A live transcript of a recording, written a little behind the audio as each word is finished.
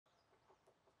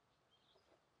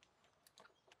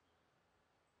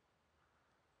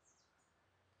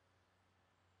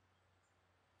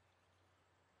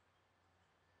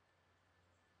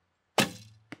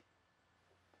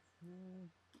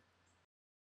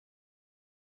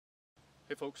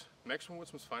Hey folks, Max from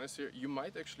Woodsman's Finest here. You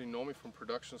might actually know me from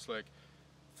productions like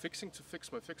Fixing to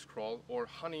Fix My Fix Crawl or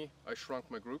Honey, I Shrunk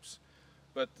My Groups.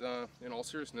 But in all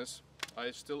seriousness,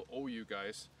 I still owe you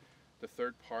guys the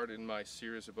third part in my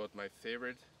series about my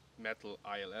favorite metal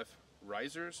ILF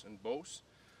risers and bows.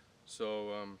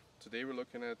 So today we're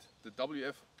looking at the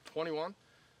WF21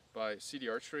 by CD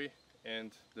Archery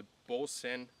and the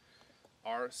Bosen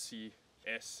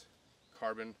RCS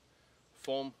carbon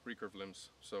foam recurve limbs.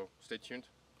 So stay tuned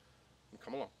and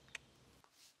come along.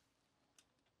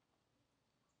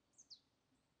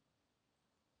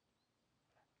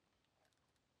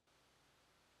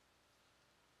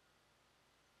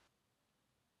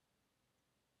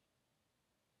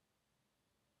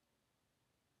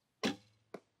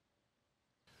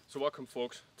 So welcome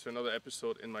folks to another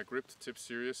episode in my grip tip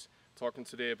series, talking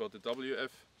today about the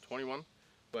WF21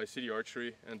 by CD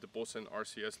Archery and the Bosen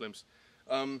RCS limbs.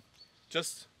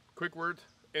 Just quick word,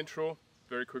 intro,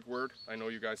 very quick word. I know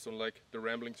you guys don't like the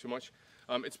rambling too much.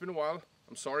 It's been a while.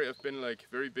 I'm sorry, I've been like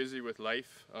very busy with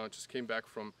life. Just came back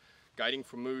from guiding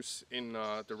for moose in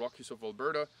the Rockies of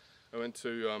Alberta. I went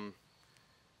to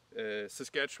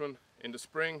Saskatchewan in the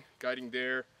spring, guiding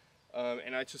there.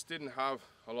 And I just didn't have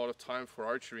a lot of time for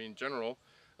archery in general,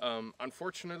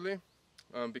 unfortunately,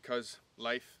 because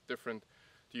life, different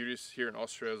duties here in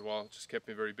Austria as well, just kept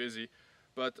me very busy.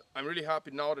 But I'm really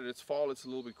happy now that it's fall, it's a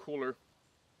little bit cooler.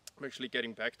 I'm actually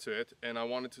getting back to it, and I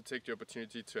wanted to take the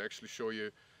opportunity to actually show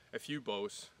you a few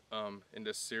bows in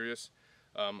this series,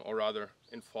 or rather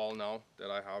in fall now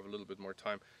that I have a little bit more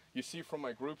time. You see from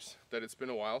my groups that it's been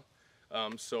a while,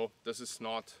 so this is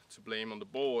not to blame on the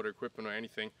bow or the equipment or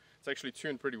anything. It's actually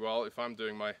tuned pretty well if I'm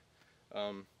doing my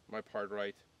my part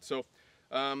right. So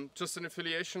just an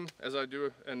affiliation, as I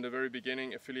do in the very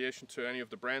beginning, affiliation to any of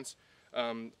the brands.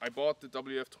 I bought the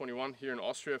WF21 here in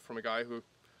Austria from a guy who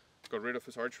got rid of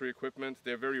his archery equipment.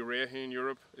 They're very rare here in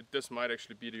Europe. This might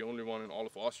actually be the only one in all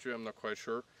of Austria, I'm not quite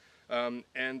sure.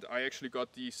 And I actually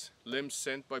got these limbs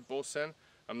sent by Bosen.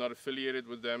 I'm not affiliated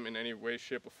with them in any way,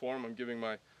 shape or form. I'm giving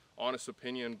my honest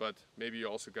opinion, but maybe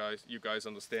you guys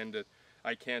understand that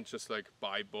I can't just like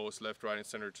buy bows left, right and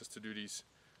center just to do these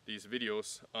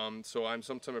videos. So I'm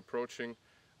sometimes approaching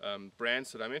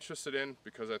brands that I'm interested in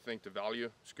because I think the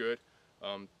value is good,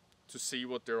 to see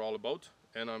what they're all about,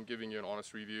 and I'm giving you an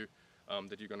honest review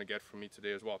that you're gonna get from me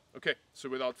today as well. Okay, so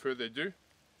without further ado,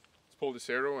 let's pull this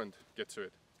arrow and get to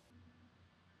it.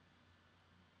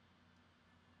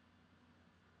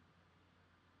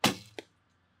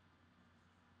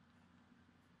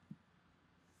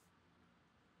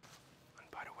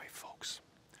 By the way folks,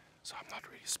 so I'm not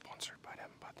really sponsored by them,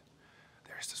 but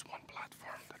there's this one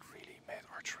platform that really made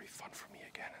archery fun for me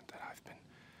again and that I've been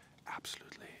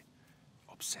absolutely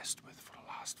obsessed with for the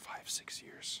last 5-6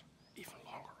 years, even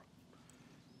longer.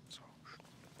 So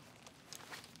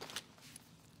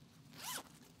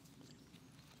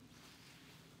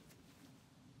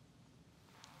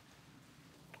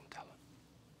don't tell him.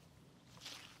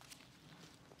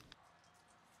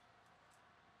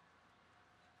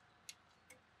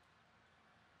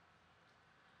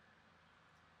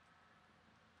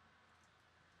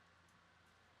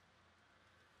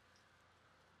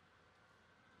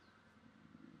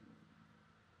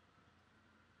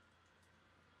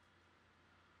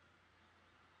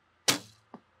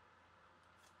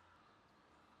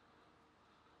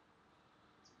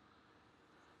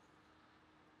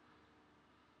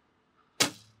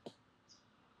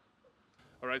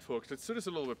 Alright folks, let's do this a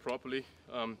little bit properly.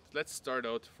 Let's start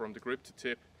out from the grip to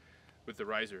tip with the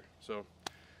riser. So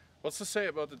what's to say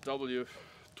about the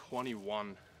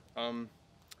WF21?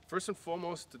 First and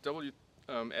foremost, the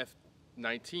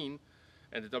WF19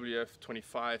 and the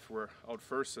WF25 were out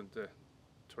first, and the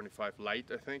 25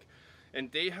 Lite I think,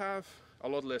 and they have a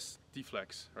lot less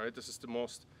deflex, right? This is the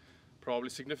most probably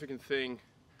significant thing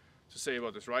to say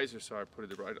about this riser, so I put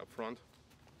it right up front.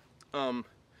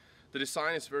 The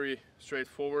design is very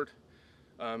straightforward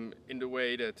in the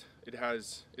way that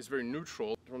it's very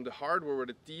neutral. From the hardware, where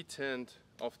the detent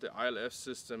of the ILF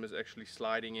system is actually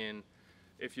sliding in,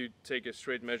 if you take a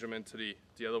straight measurement to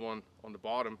the other one on the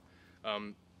bottom,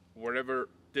 whatever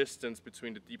distance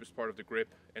between the deepest part of the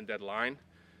grip and that line,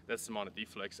 that's the amount of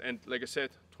deflex. And like I said,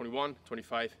 21,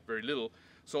 25, very little.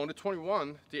 So on the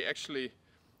 21, they actually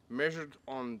measured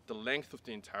on the length of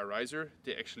the entire riser.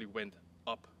 They actually went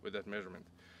up with that measurement.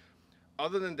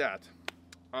 Other than that,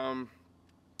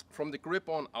 from the grip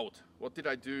on out, what did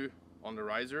I do on the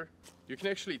riser? You can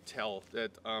actually tell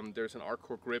that there's an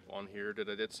Archery grip on here that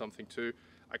I did something to.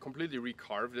 I completely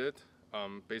recarved it,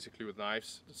 basically with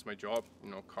knives. That's my job, you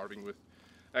know, carving with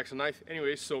axe and knife.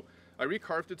 Anyway, so I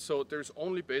recarved it, so there's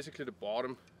only basically the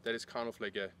bottom that is kind of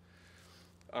like a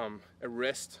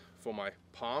rest for my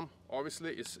palm.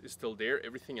 Obviously is still there.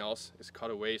 Everything else is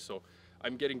cut away, so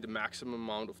I'm getting the maximum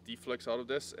amount of deflex out of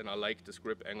this, and I like this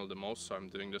grip angle the most, so I'm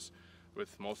doing this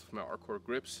with most of my Archery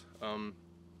grips.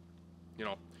 You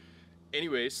know,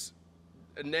 anyways,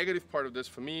 a negative part of this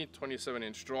for me,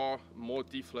 27-inch draw, more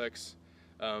deflex.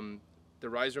 The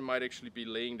riser might actually be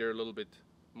laying there a little bit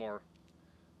more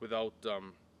without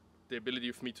the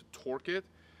ability for me to torque it.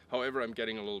 However, I'm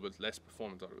getting a little bit less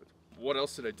performance out of it. What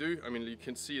else did I do? I mean, you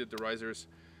can see that the riser is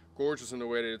gorgeous in the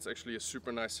way that it's actually a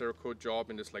super nice Cerakote job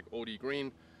in this like OD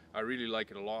green. I really like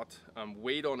it a lot.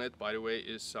 Weight on it, by the way,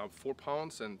 is 4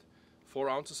 pounds and 4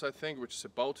 ounces, I think, which is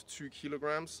about 2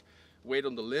 kilograms. Weight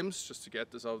on the limbs, just to get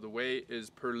this out of the way,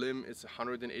 is per limb it's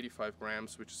 185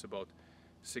 grams, which is about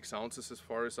 6 ounces as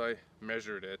far as I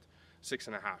measured it.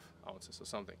 6.5 ounces or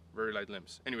something. Very light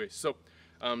limbs. Anyway, so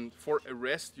for a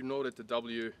rest, you know that the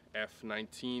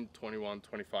WF19, 21,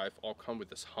 25 all come with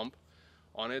this hump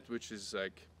on it, which is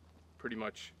like pretty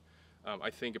much,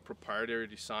 I think, a proprietary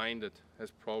design that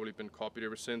has probably been copied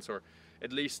ever since, or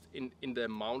at least in the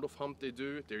amount of hump they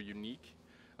do, they're unique.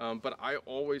 But I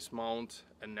always mount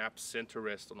a nap center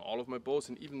rest on all of my bows,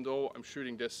 and even though I'm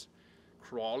shooting this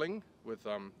crawling with,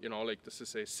 you know, like this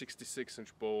is a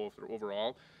 66-inch bow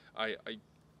overall, I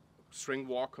string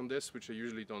walk on this, which I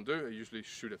usually don't do. I usually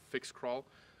shoot a fixed crawl.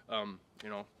 You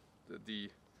know, the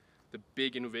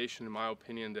big innovation, in my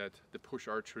opinion, that the push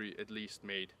archery at least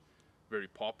made very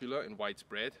popular and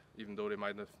widespread, even though they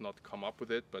might have not come up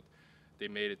with it, but they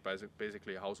made it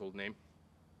basically a household name.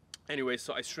 Anyway,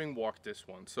 so I string walked this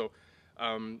one. So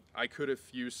I could have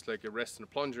used like a rest and a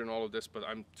plunger and all of this, but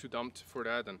I'm too dumb for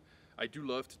that. And I do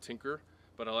love to tinker,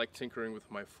 but I like tinkering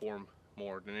with my form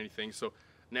more than anything. So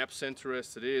nap center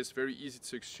rest it is, very easy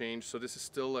to exchange. So this is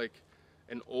still like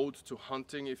an ode to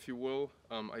hunting, if you will.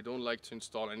 I don't like to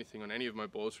install anything on any of my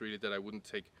bows really that I wouldn't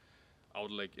take out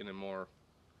like in a more,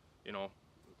 you know,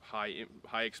 high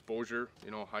exposure,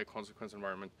 you know, high consequence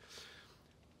environment.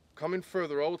 Coming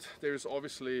further out, there's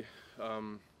obviously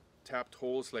tapped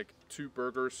holes, like two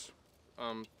burger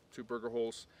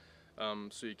holes,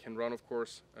 so you can run, of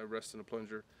course, a rest and a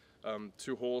plunger.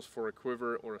 2 holes for a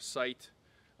quiver or a sight.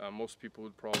 Most people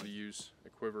would probably use a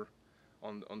quiver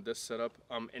on this setup.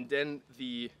 And then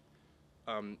the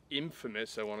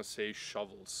infamous, I want to say,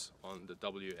 shovels on the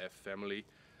WF family,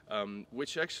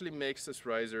 which actually makes this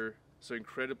riser so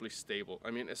incredibly stable. I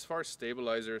mean, as far as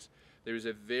stabilizers, there is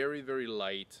a very, very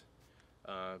light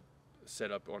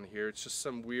setup on here. It's just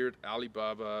some weird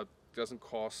Alibaba, doesn't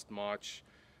cost much.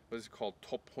 What is it called?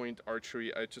 Top Point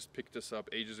Archery. I just picked this up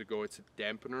ages ago. It's a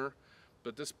dampener,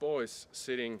 but this bow is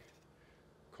sitting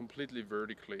completely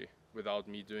vertically without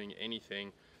me doing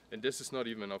anything, and this is not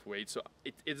even enough weight. So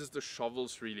it is the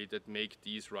shovels really that make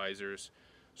these risers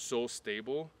so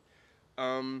stable.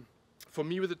 For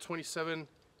me, with the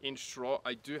 27-inch draw,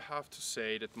 I do have to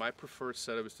say that my preferred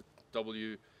setup is the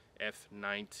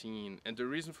WF19, and the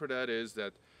reason for that is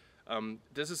that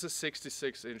this is a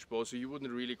 66-inch bow, so you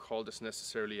wouldn't really call this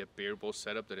necessarily a bare bow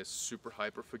setup that is super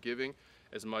hyper forgiving,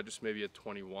 as much as maybe a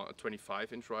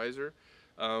 25-inch riser.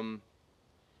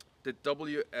 The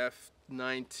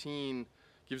WF19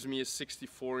 gives me a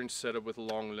 64-inch setup with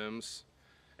long limbs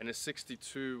and a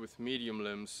 62 with medium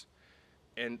limbs,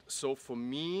 and so for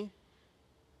me,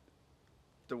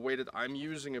 the way that I'm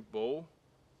using a bow,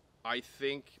 I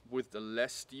think with the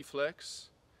less deflex,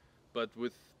 but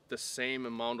with the same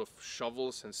amount of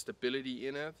shovels and stability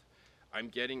in it, I'm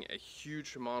getting a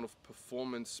huge amount of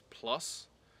performance plus,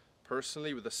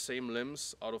 personally, with the same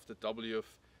limbs out of the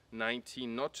WF19,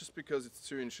 not just because it's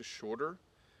 2 inches shorter,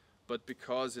 but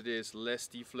because it is less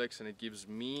deflex and it gives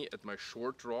me, at my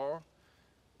short draw,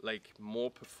 like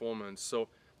more performance. So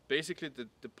basically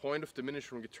the point of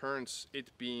diminishing returns,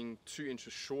 it being 2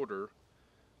 inches shorter,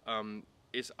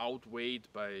 is outweighed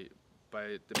by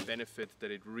the benefit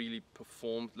that it really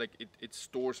performed, like it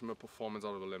stores my performance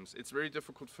out of the limbs. It's very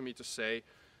difficult for me to say,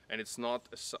 and it's not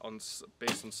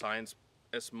based on science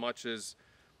as much as,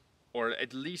 or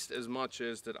at least as much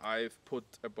as, that I've put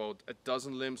about a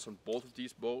dozen limbs on both of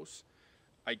these bows.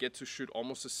 I get to shoot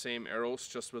almost the same arrows,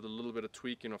 just with a little bit of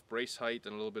tweaking of brace height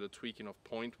and a little bit of tweaking of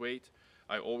point weight.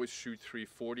 I always shoot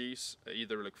 340s,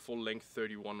 either like full length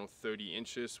 31 or 30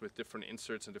 inches with different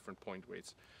inserts and different point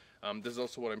weights. This is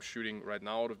also what I'm shooting right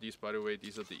now out of these, by the way.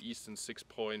 These are the Easton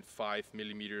 6.5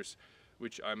 millimeters,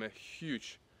 which I'm a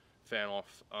huge fan of.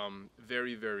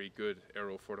 Very, very good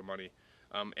arrow for the money.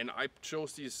 And I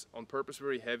chose these on purpose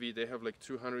very heavy. They have like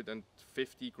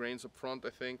 250 grains up front, I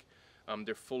think.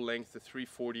 They're full length, the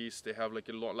 340s, they have like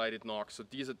a lighted nock, so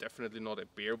these are definitely not a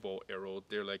bare bow arrow,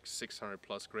 they're like 600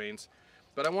 plus grains.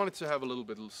 But I wanted to have a little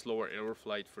bit slower arrow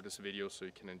flight for this video so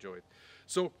you can enjoy it.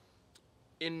 So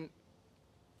in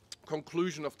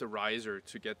conclusion of the riser,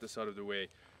 to get this out of the way,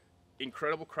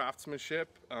 incredible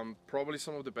craftsmanship, probably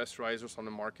some of the best risers on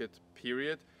the market,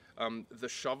 period. The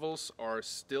shovels are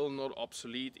still not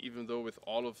obsolete, even though with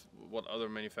all of what other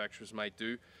manufacturers might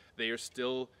do, they are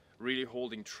still really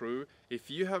holding true. If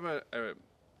you have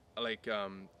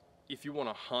if you want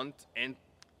to hunt and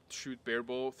shoot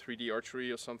barebow 3D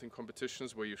archery or something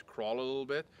competitions where you crawl a little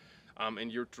bit,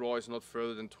 and your draw is not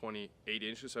further than 28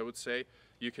 inches, I would say,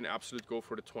 you can absolutely go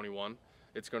for the 21.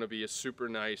 It's going to be a super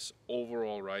nice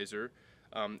overall riser.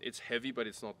 It's heavy, but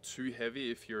it's not too heavy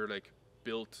if you're like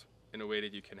built in a way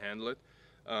that you can handle it.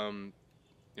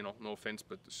 You know, no offense,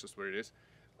 but it's just what it is.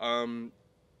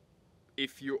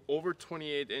 If you're over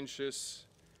 28 inches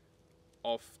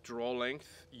of draw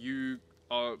length, you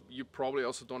probably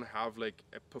also don't have like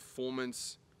a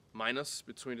performance minus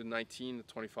between the 19, the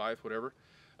 25, whatever.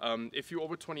 If you're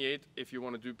over 28, if you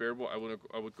want to do barebow,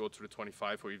 I would go to the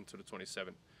 25 or even to the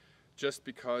 27. Just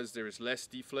because there is less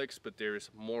deflex, but there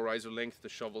is more riser length, the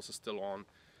shovels are still on.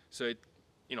 So it,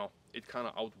 you know, it kind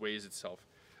of outweighs itself.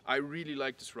 I really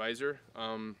like this riser.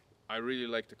 I really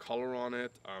like the color on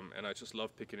it, and I just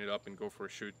love picking it up and go for a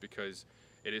shoot because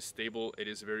it is stable. It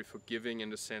is very forgiving in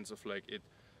the sense of like it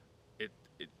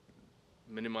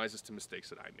minimizes the mistakes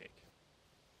that I make.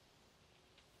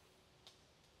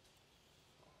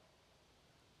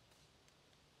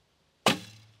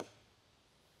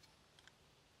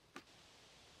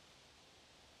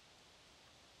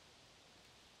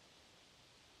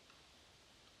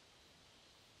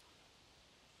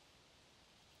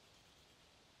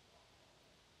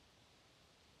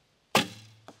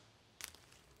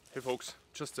 Hey folks,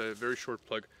 just a very short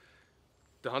plug.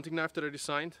 The hunting knife that I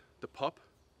designed, the pup,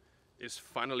 is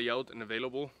finally out and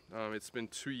available. It's been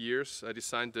 2 years. I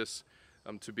designed this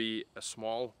to be a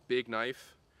small, big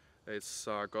knife. It's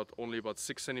got only about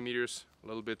 6 centimeters, a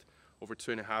little bit over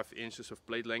 2.5 inches of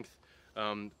blade length,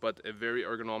 but a very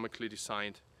ergonomically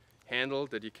designed handle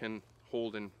that you can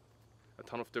hold in a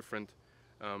ton of different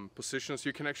positions.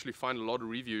 You can actually find a lot of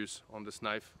reviews on this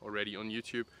knife already on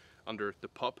YouTube under the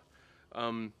pup.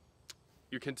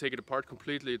 You can take it apart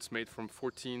completely. It's made from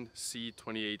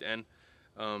 14C28N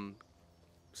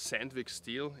Sandvik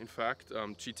steel, in fact,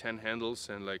 G10 handles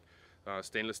and like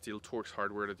stainless steel Torx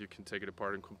hardware that you can take it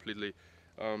apart and completely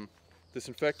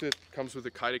disinfected. Comes with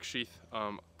a Kydex sheath.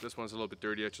 This one's a little bit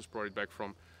dirty. I just brought it back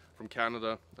from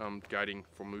Canada, guiding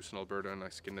for moose in Alberta, and I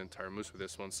skinned the entire moose with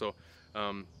this one. So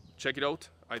check it out.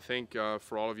 I think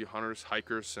for all of you hunters,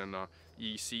 hikers, and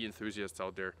EEC enthusiasts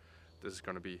out there, this is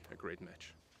going to be a great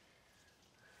match.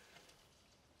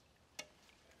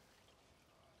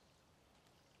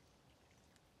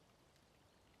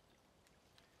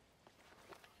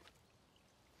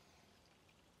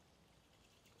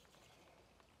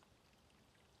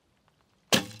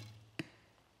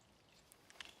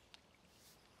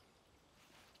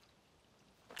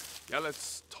 Yeah,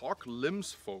 let's talk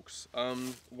limbs, folks.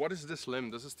 What is this limb?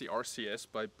 This is the RCS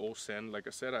by Bosen. Like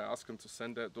I said, I asked them to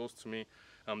send those to me.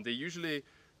 They usually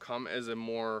come as a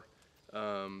more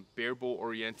barebow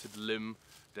oriented limb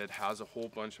that has a whole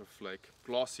bunch of like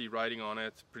glossy writing on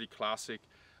it, pretty classic.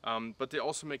 But they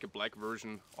also make a black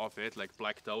version of it, like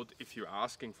blacked out if you're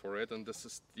asking for it. And this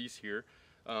is these here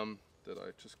that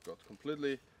I just got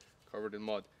completely covered in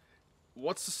mud.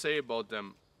 What's to say about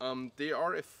them? They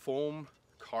are a foam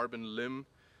carbon limb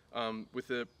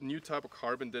with a new type of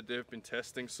carbon that they've been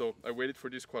testing, so I waited for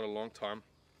this quite a long time.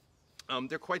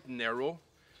 They're quite narrow,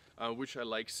 which I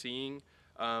like seeing.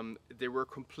 They were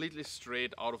completely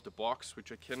straight out of the box,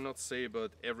 which I cannot say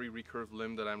about every recurved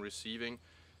limb that I'm receiving,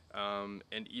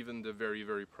 and even the very,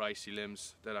 very pricey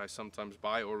limbs that I sometimes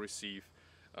buy or receive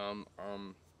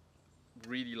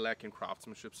really lacking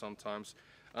craftsmanship sometimes.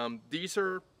 These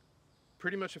are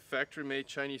pretty much a factory-made,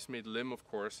 Chinese-made limb, of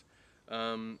course.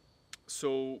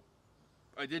 So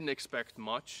I didn't expect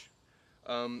much,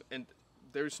 and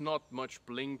there's not much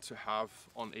bling to have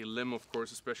on a limb, of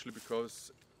course, especially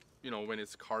because, you know, when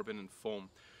it's carbon and foam.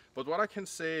 But what I can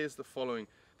say is the following: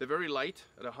 they're very light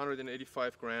at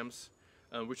 185 grams,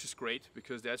 which is great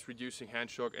because that's reducing hand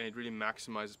shock and it really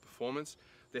maximizes performance.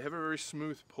 They have a very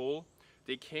smooth pull.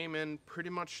 They came in pretty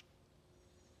much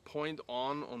point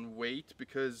on weight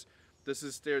because this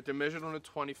is they're measured on a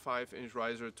 25-inch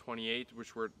riser, 28,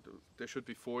 which they should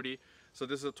be 40. So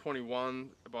this is a 21,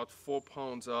 about 4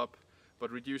 pounds up,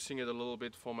 but reducing it a little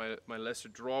bit for my lesser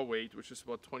draw weight, which is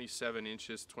about 27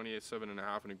 inches,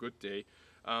 27.5 in a good day.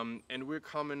 And we're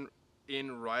coming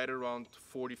in right around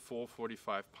 44,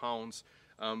 45 pounds.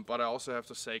 But I also have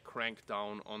to say crank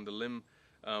down on the limb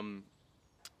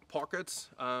pockets.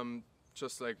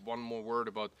 Just like one more word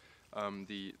about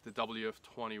the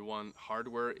WF21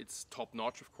 hardware. It's top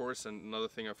notch, of course, and another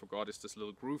thing I forgot is this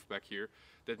little groove back here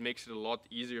that makes it a lot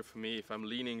easier for me if I'm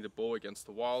leaning the bow against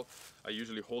the wall. I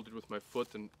usually hold it with my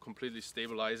foot and completely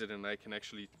stabilize it, and I can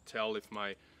actually tell if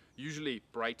my usually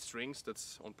bright strings,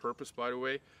 that's on purpose by the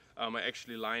way, are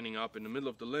actually lining up in the middle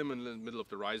of the limb and in the middle of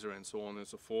the riser and so on and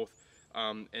so forth.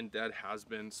 And that has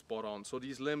been spot on. So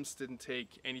these limbs didn't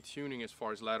take any tuning as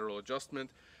far as lateral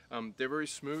adjustment. They're very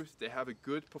smooth, they have a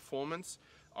good performance.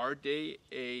 Are they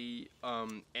a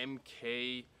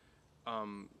MK,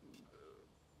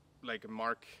 like a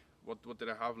Mark, what did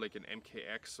I have, like an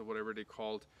MKX or whatever they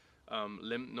called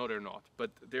limb? No, they're not.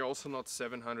 But they're also not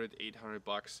 700, 800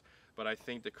 bucks. But I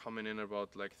think they're coming in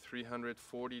about like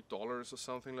 $340 or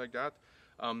something like that.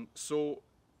 So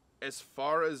as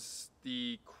far as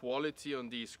the quality on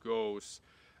these goes,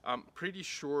 I'm pretty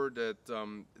sure that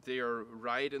they are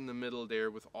right in the middle there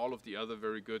with all of the other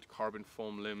very good carbon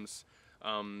foam limbs.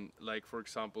 Like for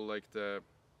example, like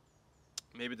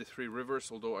maybe the Three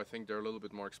Rivers, although I think they're a little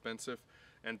bit more expensive,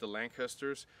 and the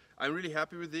Lancasters. I'm really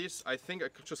happy with these. I think I'm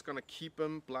just gonna keep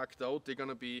them blacked out. They're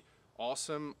gonna be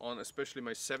awesome on especially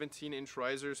my 17-inch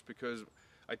risers, because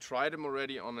I tried them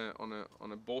already on a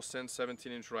Bosen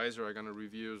 17-inch riser. I'm gonna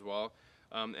review as well,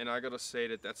 and I gotta say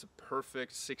that that's a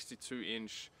perfect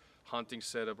 62-inch hunting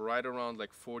setup, right around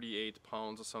like 48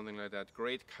 pounds or something like that.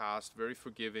 Great cast, very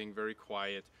forgiving, very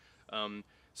quiet.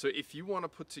 So if you want to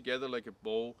put together like a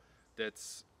bow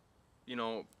that's, you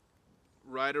know,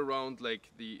 right around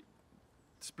like the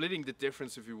splitting the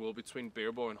difference, if you will, between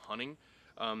barebow and hunting,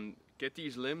 get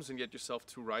these limbs and get yourself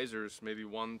two risers, maybe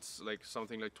one's like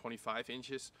something like 25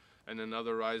 inches and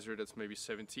another riser that's maybe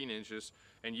 17 inches,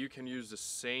 and you can use the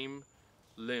same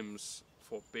limbs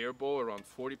for barebow around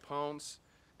 40 pounds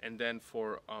and then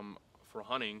for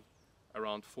hunting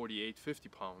around 48, 50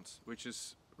 pounds, which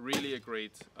is really a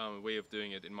great way of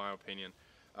doing it in my opinion.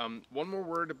 One more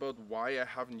word about why I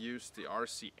haven't used the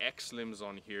RCX limbs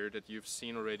on here that you've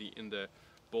seen already in the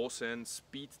Bosen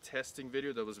speed testing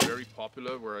video that was very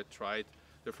popular, where I tried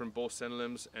different Bosen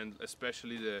limbs, and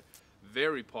especially the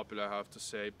very popular, I have to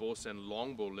say, Bosen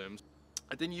longbow limbs.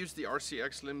 I didn't use the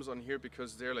RCX limbs on here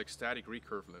because they're like static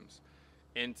recurve limbs.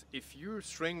 And if you're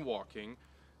string walking,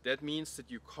 that means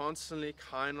that you're constantly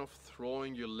kind of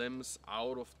throwing your limbs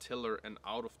out of tiller and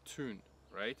out of tune,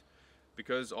 right?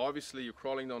 Because obviously you're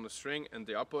crawling down the string and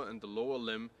the upper and the lower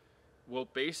limb will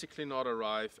basically not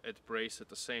arrive at brace at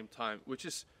the same time, which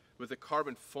is with a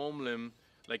carbon foam limb,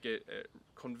 like a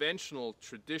conventional,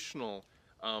 traditional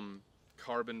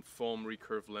carbon foam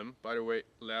recurve limb. By the way,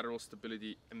 lateral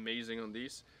stability amazing on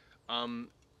these. They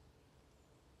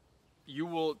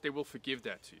will forgive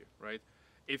that to you, right?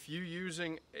 If you're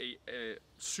using a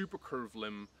super curve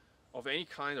limb of any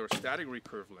kind or a static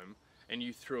recurve limb and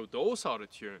you throw those out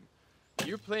of tune,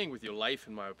 you're playing with your life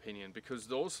in my opinion, because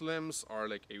those limbs are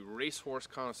like a racehorse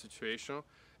kind of situation,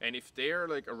 and if they're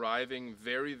like arriving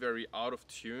very, very out of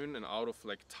tune and out of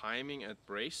like timing at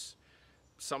brace,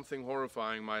 something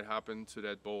horrifying might happen to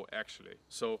that bow actually.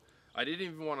 So I didn't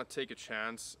even want to take a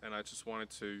chance, and I just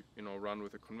wanted to, you know, run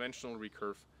with a conventional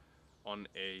recurve on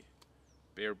a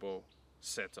barebow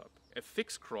setup. A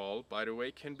fixed crawl, by the way,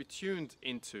 can be tuned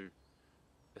into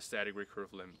a static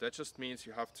recurve limb. That just means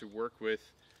you have to work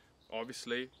with,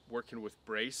 obviously, working with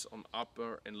brace on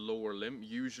upper and lower limb,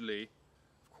 usually,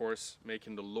 of course,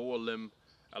 making the lower limb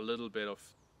a little bit of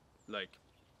like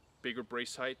bigger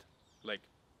brace height, like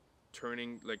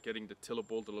turning, like getting the tiller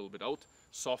bolt a little bit out,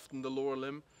 soften the lower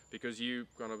limb, because you're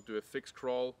gonna do a fixed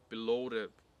crawl below the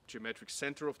geometric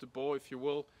center of the bow, if you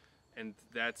will, and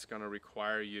that's gonna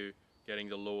require you getting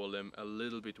the lower limb a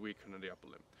little bit weaker than the upper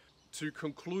limb. To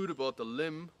conclude about the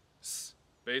limbs,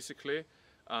 basically,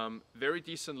 very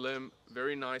decent limb,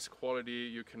 very nice quality.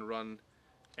 You can run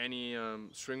any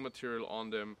string material on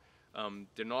them.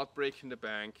 They're not breaking the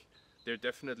bank. They're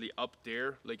definitely up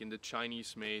there, like in the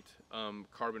Chinese-made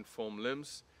carbon foam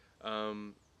limbs.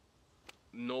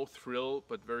 No thrill,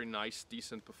 but very nice,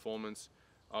 decent performance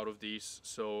out of these.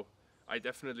 So I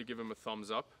definitely give them a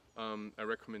thumbs up, a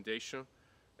recommendation.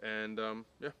 And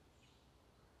yeah,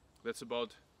 that's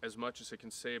about as much as I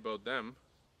can say about them.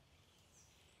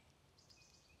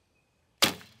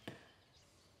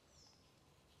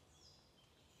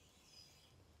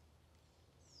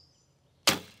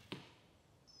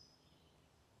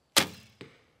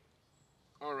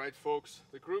 Alright folks,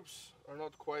 the groups are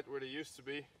not quite where they used to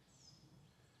be.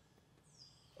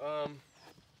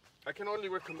 I can only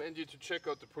recommend you to check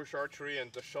out the Push Archery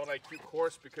and the Shot IQ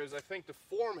course, because I think the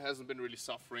form hasn't been really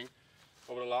suffering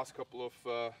over the last couple of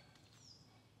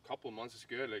months. Is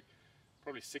good, like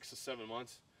probably 6 or 7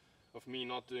 months of me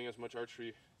not doing as much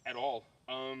archery at all.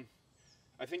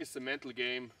 I think it's the mental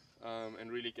game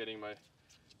and really getting my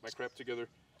crap together.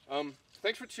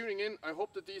 Thanks for tuning in. I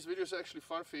hope that these videos are actually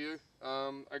fun for you.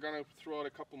 I'm gonna throw out a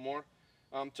couple more.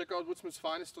 Check out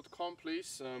woodsmansfinest.com,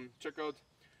 please. Check out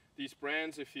these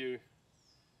brands if you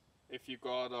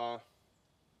got a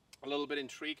little bit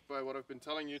intrigued by what I've been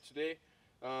telling you today.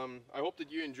 I hope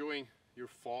that you're enjoying your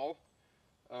fall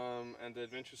and the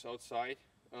adventures outside.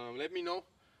 Let me know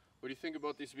what you think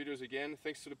about these videos. Again,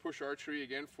 thanks to the Push Archery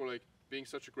again for like being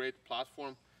such a great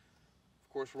platform.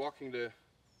 Of course, rocking the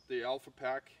Alpha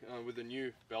Pack with a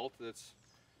new belt that's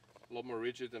a lot more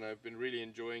rigid, and I've been really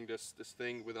enjoying this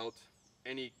thing without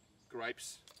any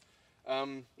gripes.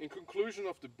 In conclusion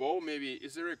of the bow, maybe,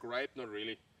 is there a gripe? Not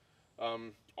really.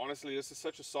 Honestly, this is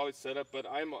such a solid setup, but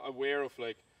I'm aware of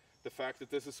like the fact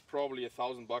that this is probably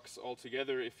 $1,000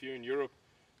 altogether. If you're in Europe,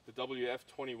 the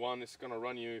WF21 is gonna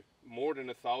run you more than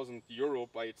 €1,000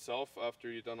 by itself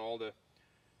after you've done all the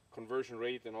conversion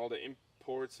rate and all the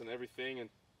imports and everything. And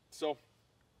so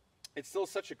it's still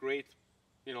such a great,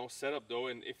 you know, setup though.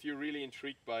 And if you're really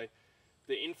intrigued by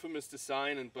the infamous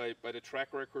design and by the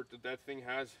track record that thing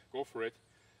has, go for it.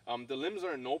 The limbs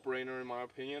are a no-brainer in my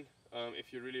opinion,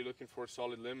 if you're really looking for a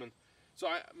solid limb. And so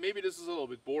maybe this is a little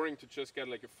bit boring to just get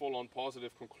like a full-on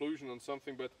positive conclusion on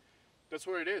something, but that's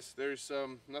where it is. There's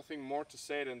nothing more to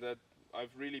say than that.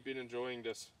 I've really been enjoying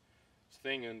this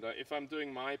thing, and if I'm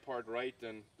doing my part right,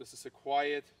 then this is a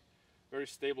quiet, very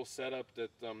stable setup that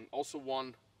also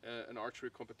won an archery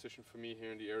competition for me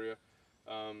here in the area,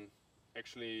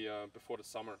 actually before the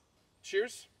summer.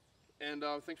 Cheers, and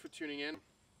thanks for tuning in.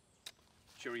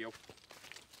 Cheerio.